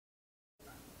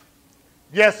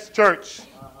Yes, church,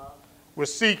 we're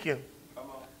seeking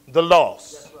the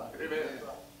lost.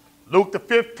 Luke the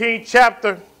 15th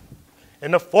chapter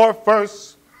and the 4th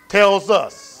verse tells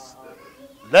us,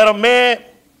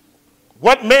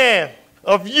 what man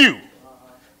of you,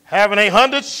 having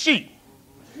 100 sheep,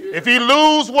 if he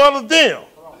lose one of them,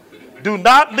 do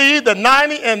not leave the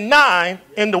 99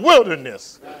 in the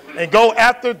wilderness and go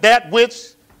after that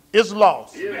which is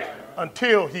lost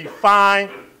until he find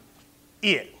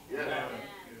it.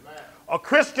 A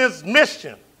Christian's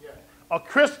mission, a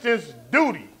Christian's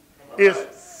duty is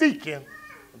seeking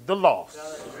the lost.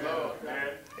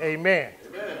 Amen.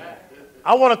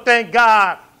 I want to thank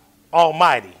God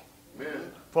Almighty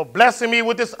for blessing me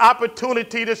with this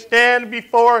opportunity to stand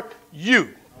before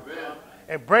you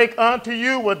and break unto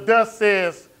you what thus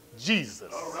says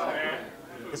Jesus.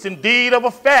 It's indeed of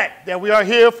a fact that we are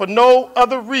here for no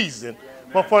other reason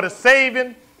but for the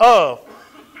saving of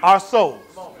our souls.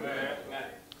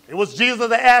 It was Jesus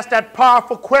that asked that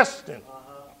powerful question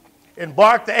in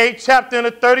Mark the 8th chapter and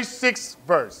the 36th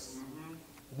verse.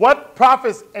 What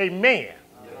profits a man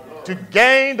to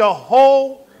gain the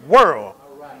whole world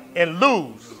and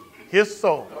lose his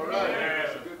soul?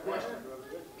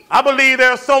 I believe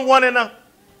there's someone in a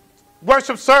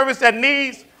worship service that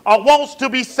needs or wants to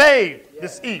be saved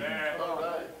this evening.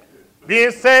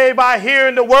 Being saved by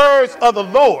hearing the words of the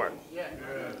Lord.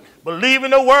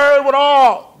 Believing the word with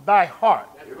all thy heart.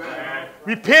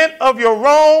 Repent of your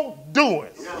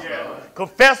wrongdoings.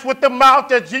 Confess with the mouth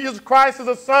that Jesus Christ is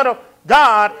the Son of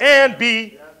God and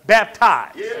be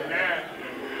baptized.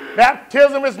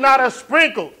 Baptism is not a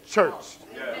sprinkled church.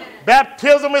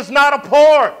 Baptism is not a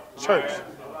poured church.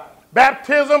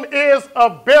 Baptism is a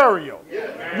burial.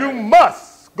 You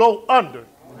must go under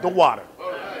the water.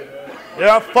 There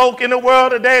are folk in the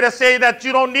world today that say that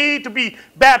you don't need to be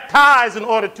baptized in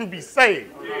order to be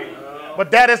saved. But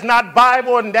that is not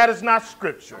Bible and that is not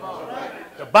Scripture.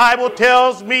 The Bible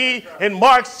tells me in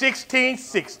Mark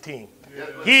 16:16,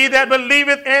 he that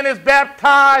believeth and is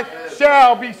baptized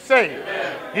shall be saved.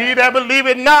 He that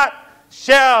believeth not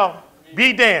shall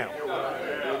be damned.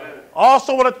 I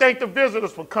also want to thank the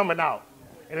visitors for coming out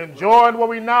and enjoying what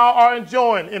we now are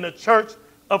enjoying in the Church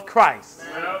of Christ.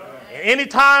 And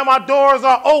anytime our doors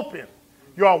are open,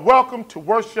 you are welcome to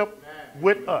worship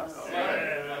with us.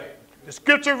 The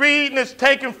scripture reading is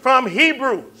taken from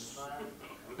Hebrews,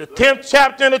 the 10th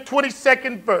chapter and the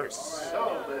 22nd verse.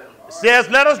 It says,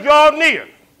 let us draw near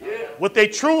with a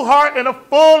true heart and a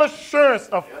full assurance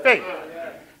of faith,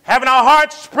 having our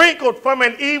hearts sprinkled from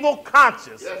an evil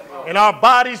conscience and our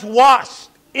bodies washed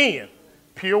in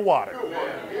pure water.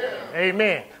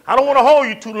 Amen. I don't want to hold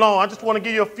you too long. I just want to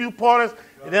give you a few pointers,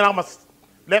 and then I'm going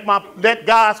to let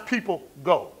God's people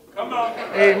go. Come on.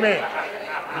 Amen.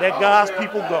 Let God's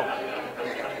people go.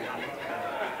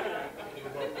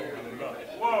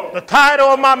 The title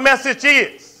of my message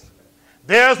is,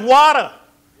 There's Water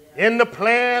in the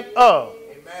Plan of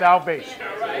Salvation.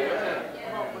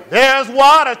 There's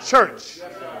water, church,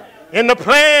 in the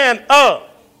plan of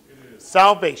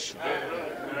salvation.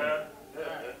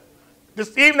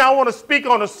 This evening I want to speak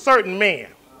on a certain man.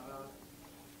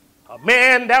 A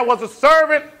man that was a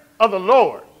servant of the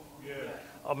Lord.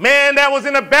 A man that was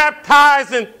in the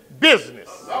baptizing business.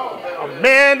 A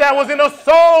man that was in a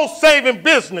soul-saving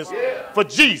business for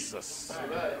Jesus.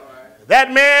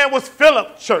 That man was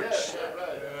Philip, church.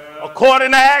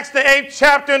 According to Acts the 8th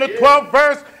chapter and the 12th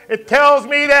verse, it tells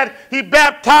me that he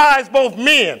baptized both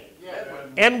men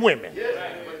and women.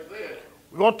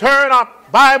 We're going to turn our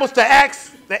Bibles to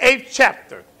Acts the 8th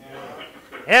chapter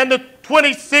and the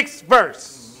 26th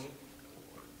verse.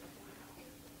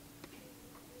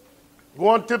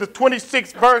 Going to the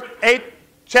 26th verse, 8th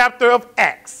chapter of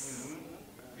Acts.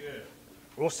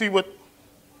 We'll see what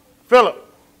Philip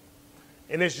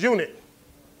and his unit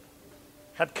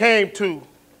had came to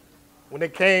when they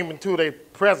came into their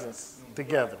presence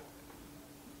together.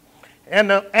 And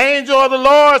the angel of the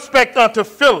Lord spake unto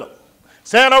Philip,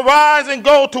 saying, arise and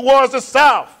go towards the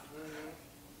south,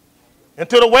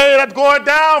 into the way that's going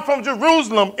down from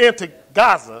Jerusalem into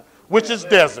Gaza, which is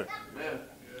desert.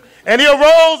 And he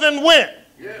arose and went.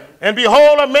 And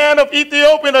behold, a man of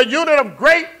Ethiopia, a unit of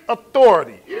great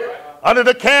authority, under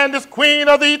the Candace, queen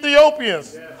of the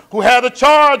Ethiopians, who had the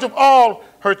charge of all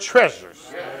her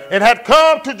treasures, and had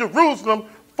come to Jerusalem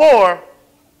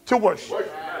to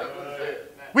worship.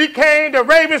 We came to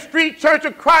Raven Street Church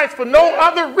of Christ for no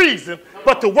other reason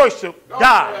but to worship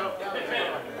God.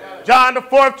 John the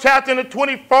 4th chapter and the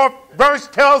 24th verse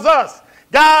tells us,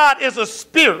 God is a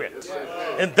spirit,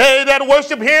 and they that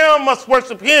worship him must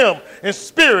worship him in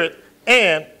spirit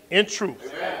and in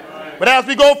truth. But as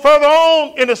we go further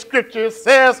on in the scripture, it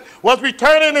says, was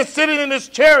returning and sitting in his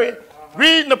chariot,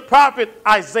 reading the prophet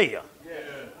Isaiah.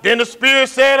 Then the Spirit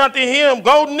said unto him,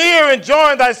 go near and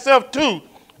join thyself to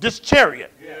this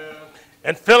chariot.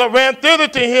 And Philip ran thither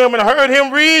to him and heard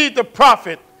him read the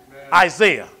prophet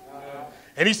Isaiah.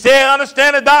 And he said,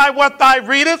 understandest thou what thou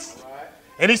readest?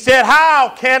 And he said,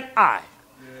 how can I,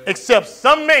 except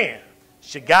some man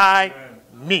should guide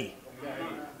me?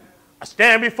 I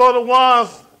stand before the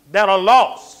ones that are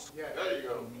lost,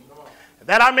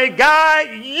 that I may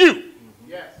guide you,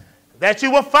 that you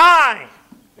will find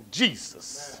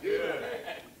Jesus.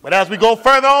 But as we go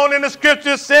further on in the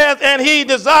scripture, it says, and he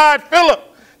desired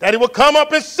Philip that he would come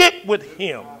up and sit with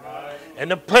him.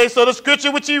 And the place of the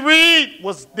scripture which he read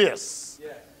was this.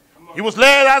 He was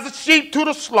led as a sheep to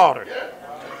the slaughter,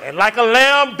 and like a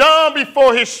lamb dumb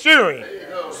before his shearing,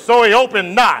 so he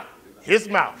opened not his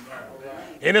mouth.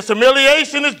 In his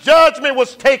humiliation, his judgment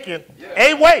was taken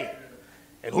away.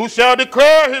 And who shall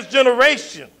declare his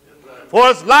generation? For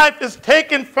his life is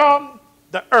taken from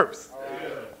the earth.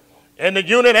 And the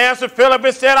eunuch answered Philip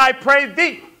and said, I pray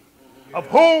thee, of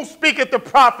whom speaketh the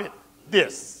prophet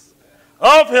this?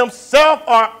 Of himself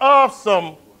or of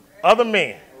some other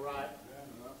man?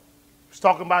 He's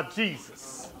talking about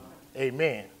Jesus.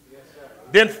 Amen.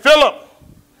 Then Philip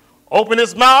opened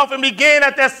his mouth and began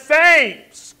at that same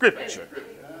scripture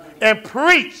and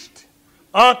preached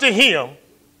unto him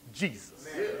Jesus.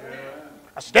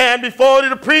 I stand before you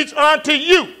to preach unto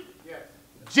you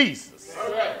Jesus.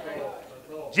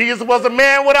 Jesus was a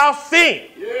man without sin.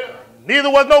 Neither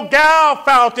was no guile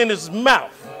found in his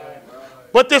mouth.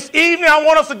 But this evening I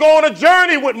want us to go on a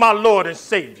journey with my Lord and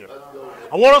Savior.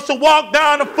 I want us to walk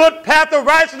down the footpath of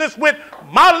righteousness with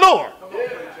my Lord.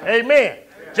 Amen.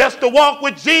 Just to walk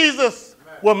with Jesus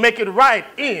will make it right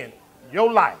in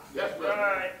your life.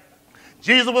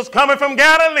 Jesus was coming from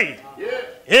Galilee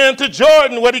into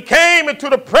Jordan, where he came into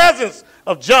the presence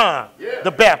of John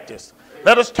the Baptist.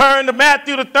 Let us turn to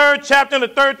Matthew, the 3rd chapter, and the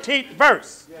 13th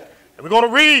verse. And we're going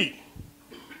to read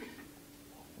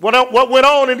what went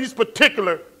on in these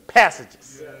particular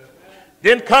passages.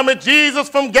 Then cometh Jesus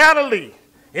from Galilee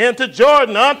into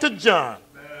Jordan unto John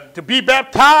to be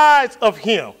baptized of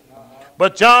him.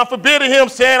 But John forbid him,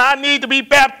 saying, I need to be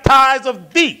baptized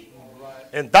of thee,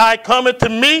 and thy cometh to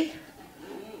me.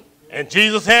 And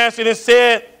Jesus answered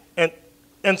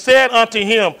and said unto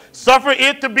him, suffer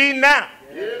it to be now.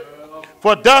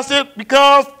 For thus it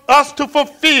becomes us to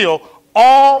fulfill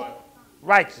all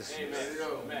righteousness.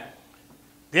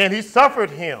 Then he suffered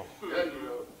him.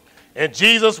 And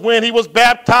Jesus, when he was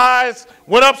baptized,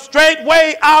 went up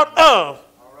straightway out of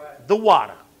the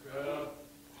water.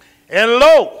 And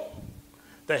lo,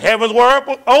 the heavens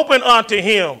were opened unto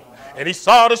him, and he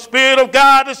saw the Spirit of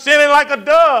God descending like a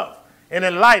dove and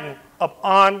enlightened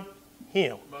upon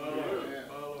him.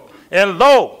 And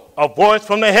lo, a voice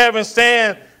from the heavens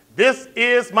saying, this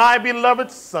is my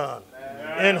beloved Son,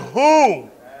 in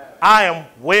whom I am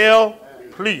well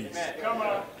pleased.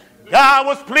 God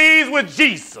was pleased with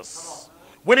Jesus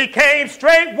when he came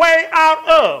straightway out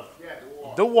of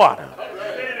the water.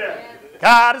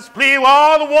 God is pleased with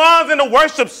all the ones in the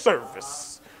worship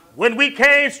service when we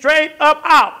came straight up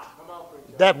out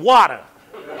that water.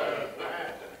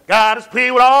 God is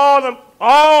pleased with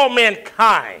all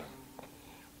mankind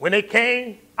when they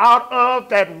came out of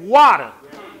that water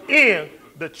in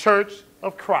the church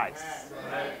of Christ.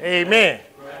 Amen.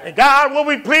 And God will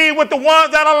be pleased with the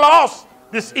ones that are lost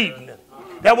this evening,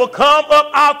 that will come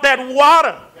up out that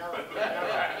water.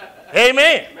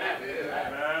 Amen.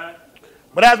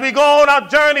 But as we go on our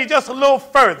journey just a little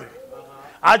further,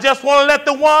 I just want to let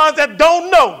the ones that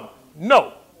don't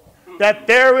know that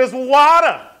there is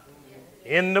water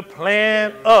in the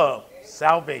plan of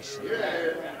salvation.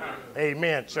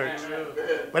 Amen, church.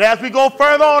 But as we go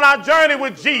further on our journey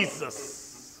with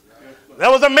Jesus, there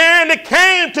was a man that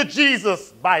came to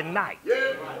Jesus by night,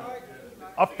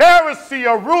 a Pharisee,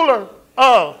 a ruler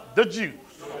of the Jews.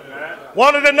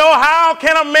 Wanted to know, how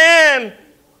can a man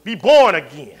be born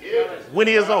again when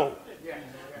he is old?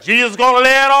 Jesus is going to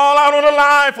lay it all out on the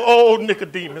line for old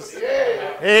Nicodemus.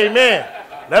 Amen.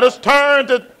 Let us turn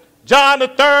to John the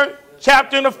 3rd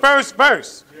chapter and the 1st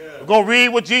verse. We're going to read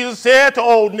what Jesus said to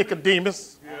old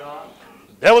Nicodemus.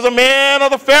 There was a man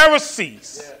of the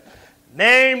Pharisees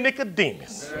named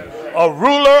Nicodemus, a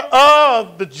ruler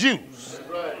of the Jews.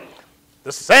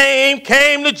 The same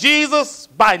came to Jesus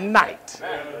by night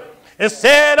and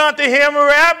said unto him,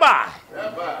 Rabbi,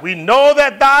 we know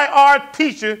that thou art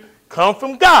teacher come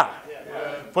from God.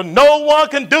 For no one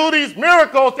can do these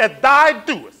miracles that thou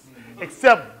doest,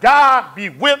 except God be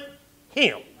with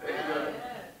him.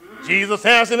 Jesus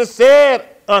answered and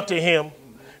said unto him,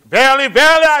 verily,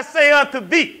 verily, I say unto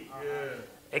thee,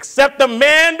 except a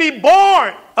man be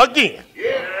born again,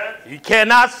 he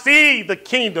cannot see the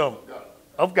kingdom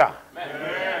of God.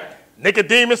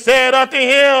 Nicodemus said unto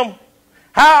him,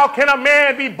 how can a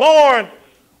man be born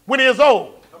when he is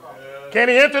old? Can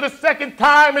he enter the second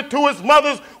time into his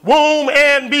mother's womb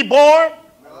and be born?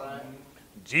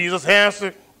 Jesus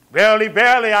answered, verily,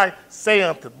 verily, I say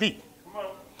unto thee,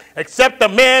 except a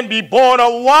man be born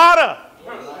of water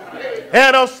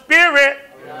and of spirit,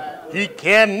 he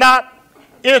cannot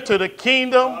enter the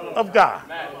kingdom of God.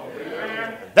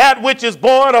 That which is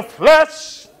born of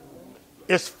flesh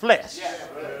is flesh.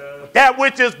 That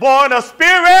which is born of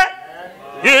spirit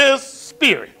is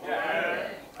spirit.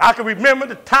 I can remember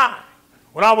the time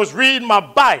when I was reading my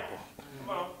Bible.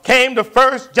 Came to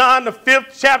 1 John the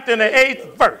 5th chapter and the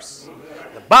 8th verse.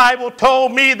 The Bible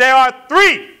told me there are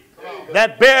three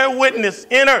that bear witness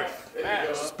in earth: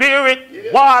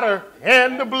 spirit, water,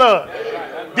 and the blood.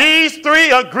 These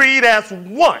three agreed as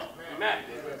one.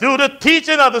 Through the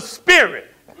teaching of the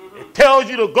Spirit, it tells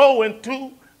you to go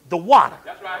into the water.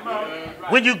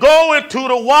 When you go into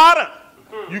the water,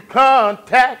 you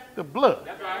contact the blood.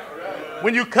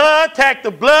 When you contact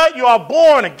the blood, you are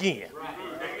born again.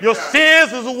 Your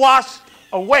sins is washed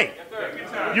away.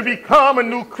 You become a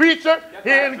new creature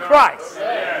in Christ.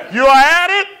 You are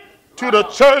added to the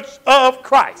church of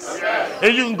Christ.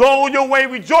 And you can go on your way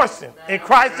rejoicing in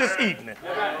Christ this evening.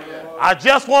 I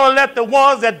just want to let the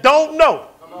ones that don't know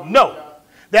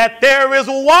that there is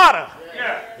water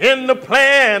in the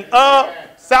plan of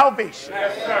salvation.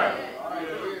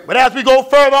 But as we go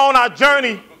further on our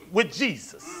journey with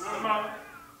Jesus,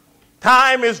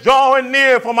 time is drawing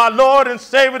near for my Lord and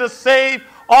Savior to save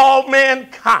all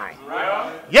mankind.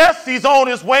 Yes, he's on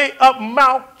his way up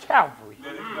Mount Calvary,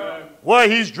 where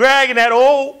he's dragging that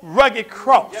old rugged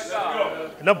cross.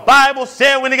 And the Bible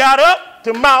said when he got up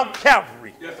to Mount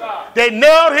Calvary, they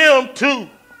nailed him to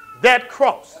that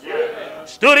cross,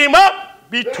 stood him up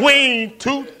between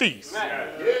two thieves.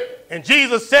 And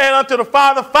Jesus said unto the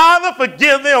Father, Father,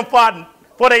 forgive them,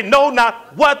 for they know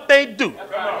not what they do.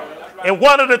 And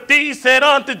one of the thieves said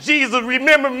unto Jesus,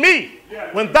 remember me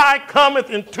when thou comest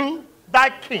into thy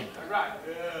kingdom.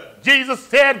 Jesus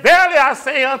said, verily I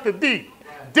say unto thee,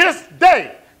 this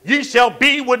day ye shall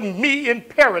be with me in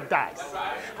paradise.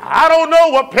 I don't know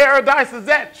what paradise is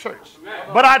at, church,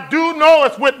 but I do know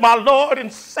it's with my Lord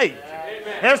and Savior.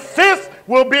 And since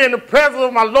we'll be in the presence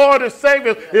of my Lord and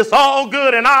Savior, it's all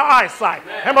good in our eyesight.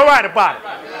 Am I right about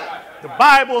it? The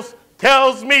Bible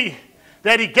tells me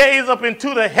that he gazed up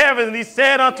into the heavens and he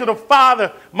said unto the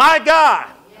Father, my God,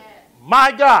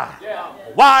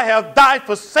 why have thou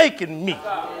forsaken me?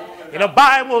 And the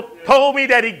Bible told me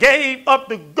that he gave up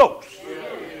the ghost.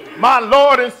 My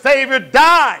Lord and Savior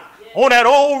died on that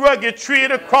old rugged tree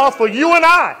at the cross for you and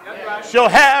I shall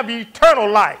have eternal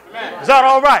life. Is that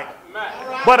all right?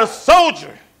 But a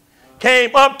soldier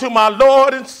came up to my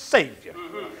Lord and Savior,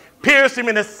 pierced him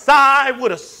in the side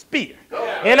with a spear,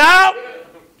 and out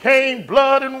came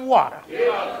blood and water.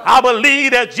 I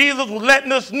believe that Jesus was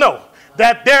letting us know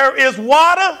that there is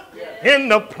water in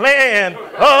the plan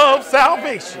of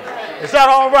salvation. Is that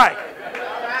all right?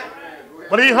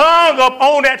 But he hung up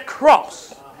on that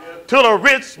cross till a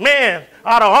rich man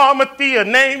out of Arimathea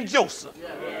named Joseph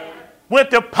went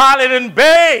to Pilate and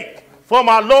begged for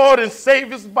my Lord and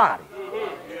Savior's body.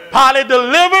 Pilate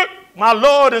delivered my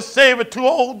Lord and Savior to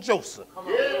old Joseph.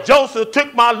 Joseph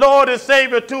took my Lord and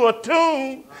Savior to a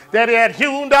tomb that he had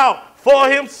hewn out for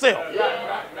himself.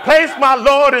 Placed my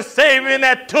Lord and Savior in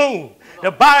that tomb.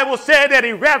 The Bible said that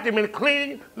he wrapped him in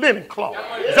clean linen cloth.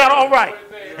 Is that all right?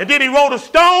 And then he rolled a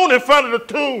stone in front of the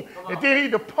tomb, and then he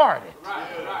departed.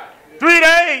 2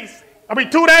 days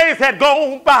had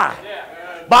gone by.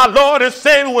 My Lord and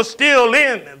Savior was still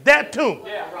in that tomb.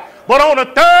 But on the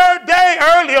third day,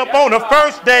 early up on the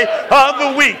first day of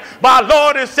the week, my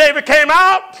Lord and Savior came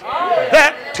out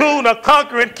that tomb, a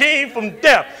conquering king from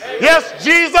death. Yes,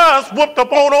 Jesus whooped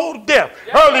up on old death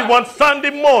early one Sunday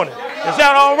morning. Is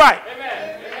that all right?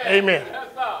 Amen.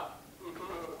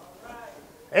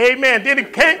 Amen.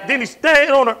 Then he stayed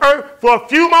on the earth for a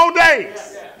few more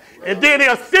days. And then he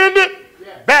ascended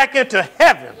back into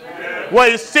heaven,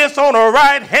 where he sits on the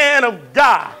right hand of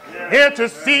God,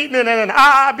 interceding in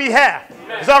our behalf.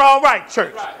 Is that all right,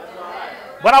 church?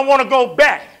 But I want to go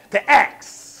back to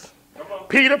Acts.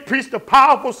 Peter preached a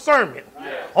powerful sermon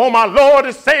on my Lord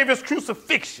and Savior's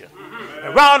crucifixion.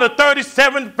 Around the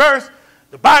 37th verse,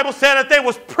 the Bible said that they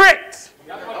was pricked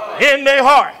in their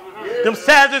heart. Them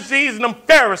Sadducees and them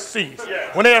Pharisees,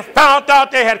 when they had found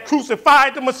out they had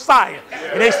crucified the Messiah,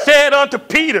 and they said unto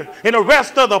Peter and the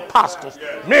rest of the apostles,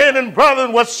 men and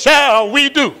brethren, what shall we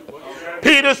do?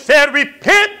 Peter said,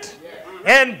 repent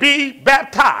and be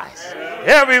baptized,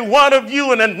 every one of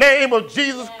you, in the name of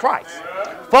Jesus Christ,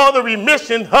 for the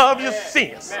remission of your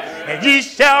sins, and ye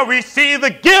shall receive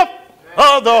the gift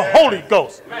of the Holy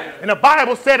Ghost. And the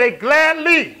Bible said they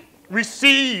gladly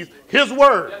received his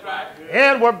word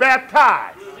and were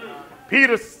baptized.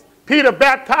 Peter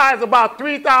baptized about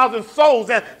 3,000 souls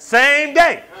that same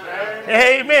day.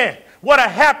 Amen. What a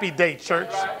happy day,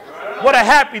 church. What a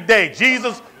happy day.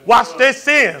 Jesus washed their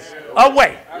sins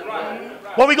away.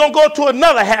 Well, we're going to go to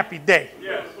another happy day.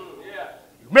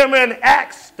 Remember in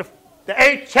Acts, the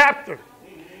 8th chapter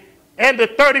and the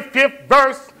 35th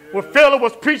verse, where Philip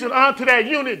was preaching unto that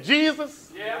eunuch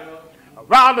Jesus?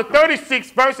 Around the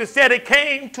 36th verse, it said it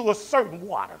came to a certain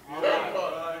water.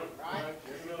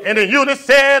 And the eunuch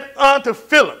said unto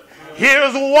Philip,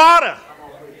 here's water.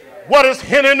 What is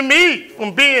hindering me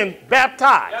from being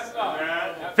baptized?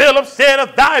 Philip said,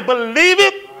 if thou believe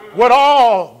it with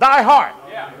all thy heart,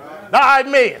 thou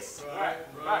mayest.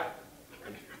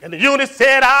 And the eunuch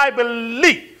said, I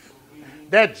believe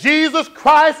that Jesus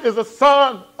Christ is the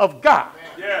Son of God.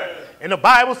 And the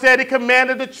Bible said he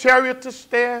commanded the chariot to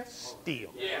stand still.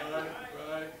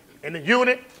 And the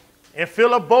eunuch and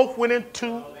Philip both went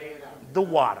into the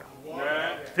water.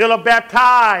 Philip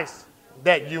baptized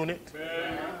that eunuch.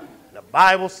 The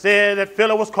Bible said that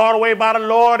Philip was called away by the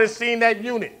Lord and seen that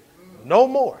eunuch no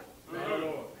more.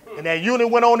 And that eunuch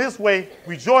went on his way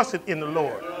rejoicing in the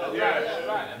Lord.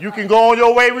 You can go on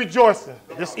your way rejoicing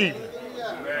this evening.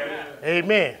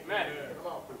 Amen.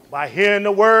 By hearing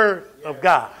the word of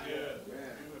God.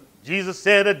 Jesus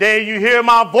said, the day you hear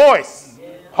my voice,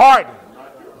 harden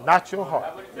not your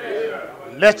heart.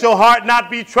 Let your heart not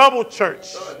be troubled,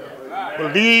 church.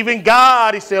 Believe in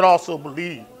God, he said, also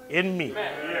believe in me.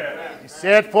 He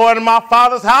said, for in my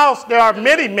Father's house there are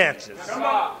many mansions.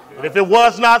 But if it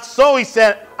was not so, he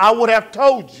said, I would have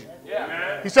told you.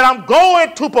 He said, I'm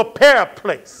going to prepare a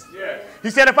place. He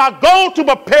said, if I go to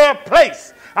prepare a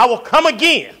place, I will come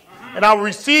again, and I will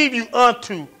receive you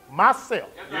unto myself,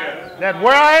 that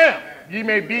where I am, ye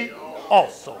may be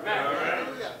also.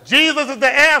 Jesus is the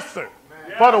answer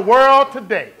for the world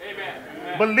today.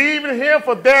 Believe in him,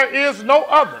 for there is no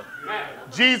other.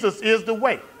 Jesus is the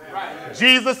way.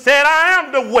 Jesus said, I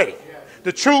am the way,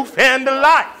 the truth, and the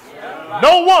life.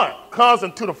 No one comes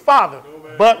unto the Father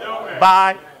but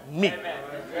by me.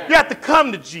 You have to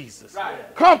come to Jesus.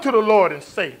 Come to the Lord and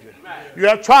Savior. You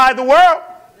have tried the world.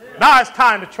 Now it's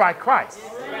time to try Christ.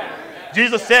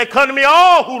 Jesus said, come to me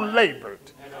all who labored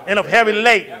and of heavy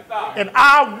laden, and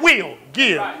I will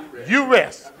give you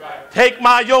rest. Take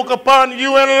my yoke upon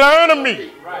you and learn of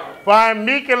me, for I am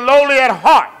meek and lowly at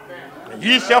heart, and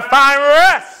ye shall find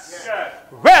rest.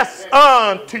 Rest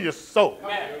unto your soul.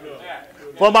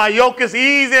 For my yoke is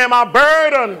easy and my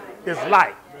burden is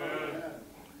light.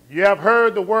 You have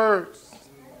heard the words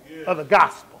of the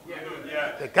gospel.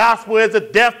 The gospel is the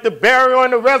death, the burial,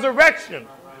 and the resurrection,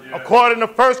 according to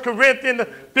 1 Corinthians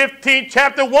 15,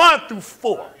 chapter 1 through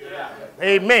 4.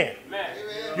 Amen.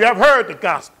 You have heard the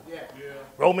gospel.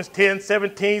 Romans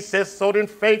 10:17 says, so then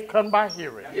faith comes by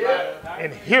hearing,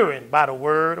 and hearing by the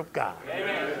word of God.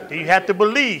 Do you have to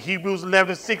believe? Hebrews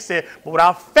 11:6 said, but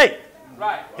without faith,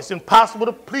 it's impossible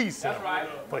to please him.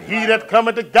 For he that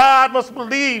cometh to God must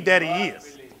believe that he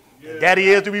is, and that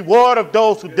he is the reward of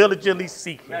those who diligently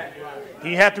seek him.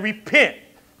 He had to repent.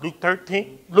 Luke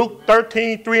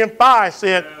 13:3-5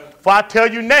 said, for I tell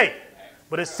you nay,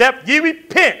 but except ye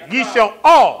repent, ye shall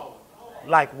all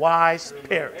likewise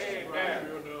perish.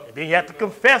 And then you have to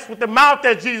confess with the mouth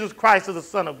that Jesus Christ is the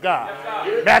Son of God.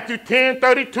 Matthew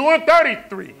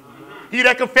 10:32-33. He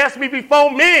that confessed me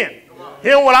before men,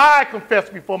 him will I confess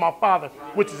before my Father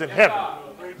which is in heaven.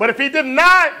 But if he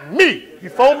denied me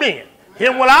before men,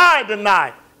 him will I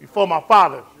deny before my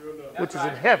Father which is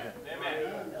in heaven.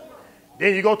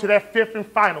 Then you go to that fifth and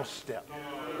final step.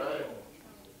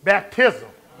 Baptism.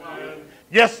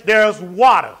 Yes, there's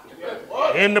water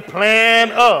in the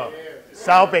plan of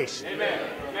salvation.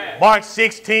 Mark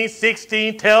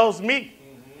 16:16 tells me,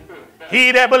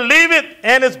 he that believeth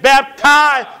and is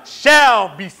baptized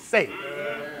shall be saved.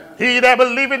 He that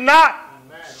believeth not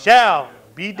shall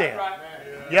be damned.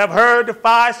 You have heard the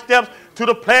 5 steps to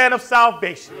the plan of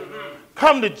salvation.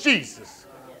 Come to Jesus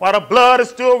while the blood is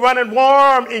still running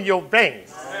warm in your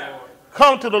veins.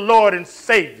 Come to the Lord and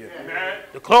Savior.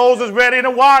 The clothes is ready and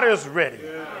the water is ready.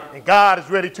 And God is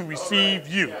ready to receive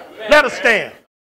you. Let us stand.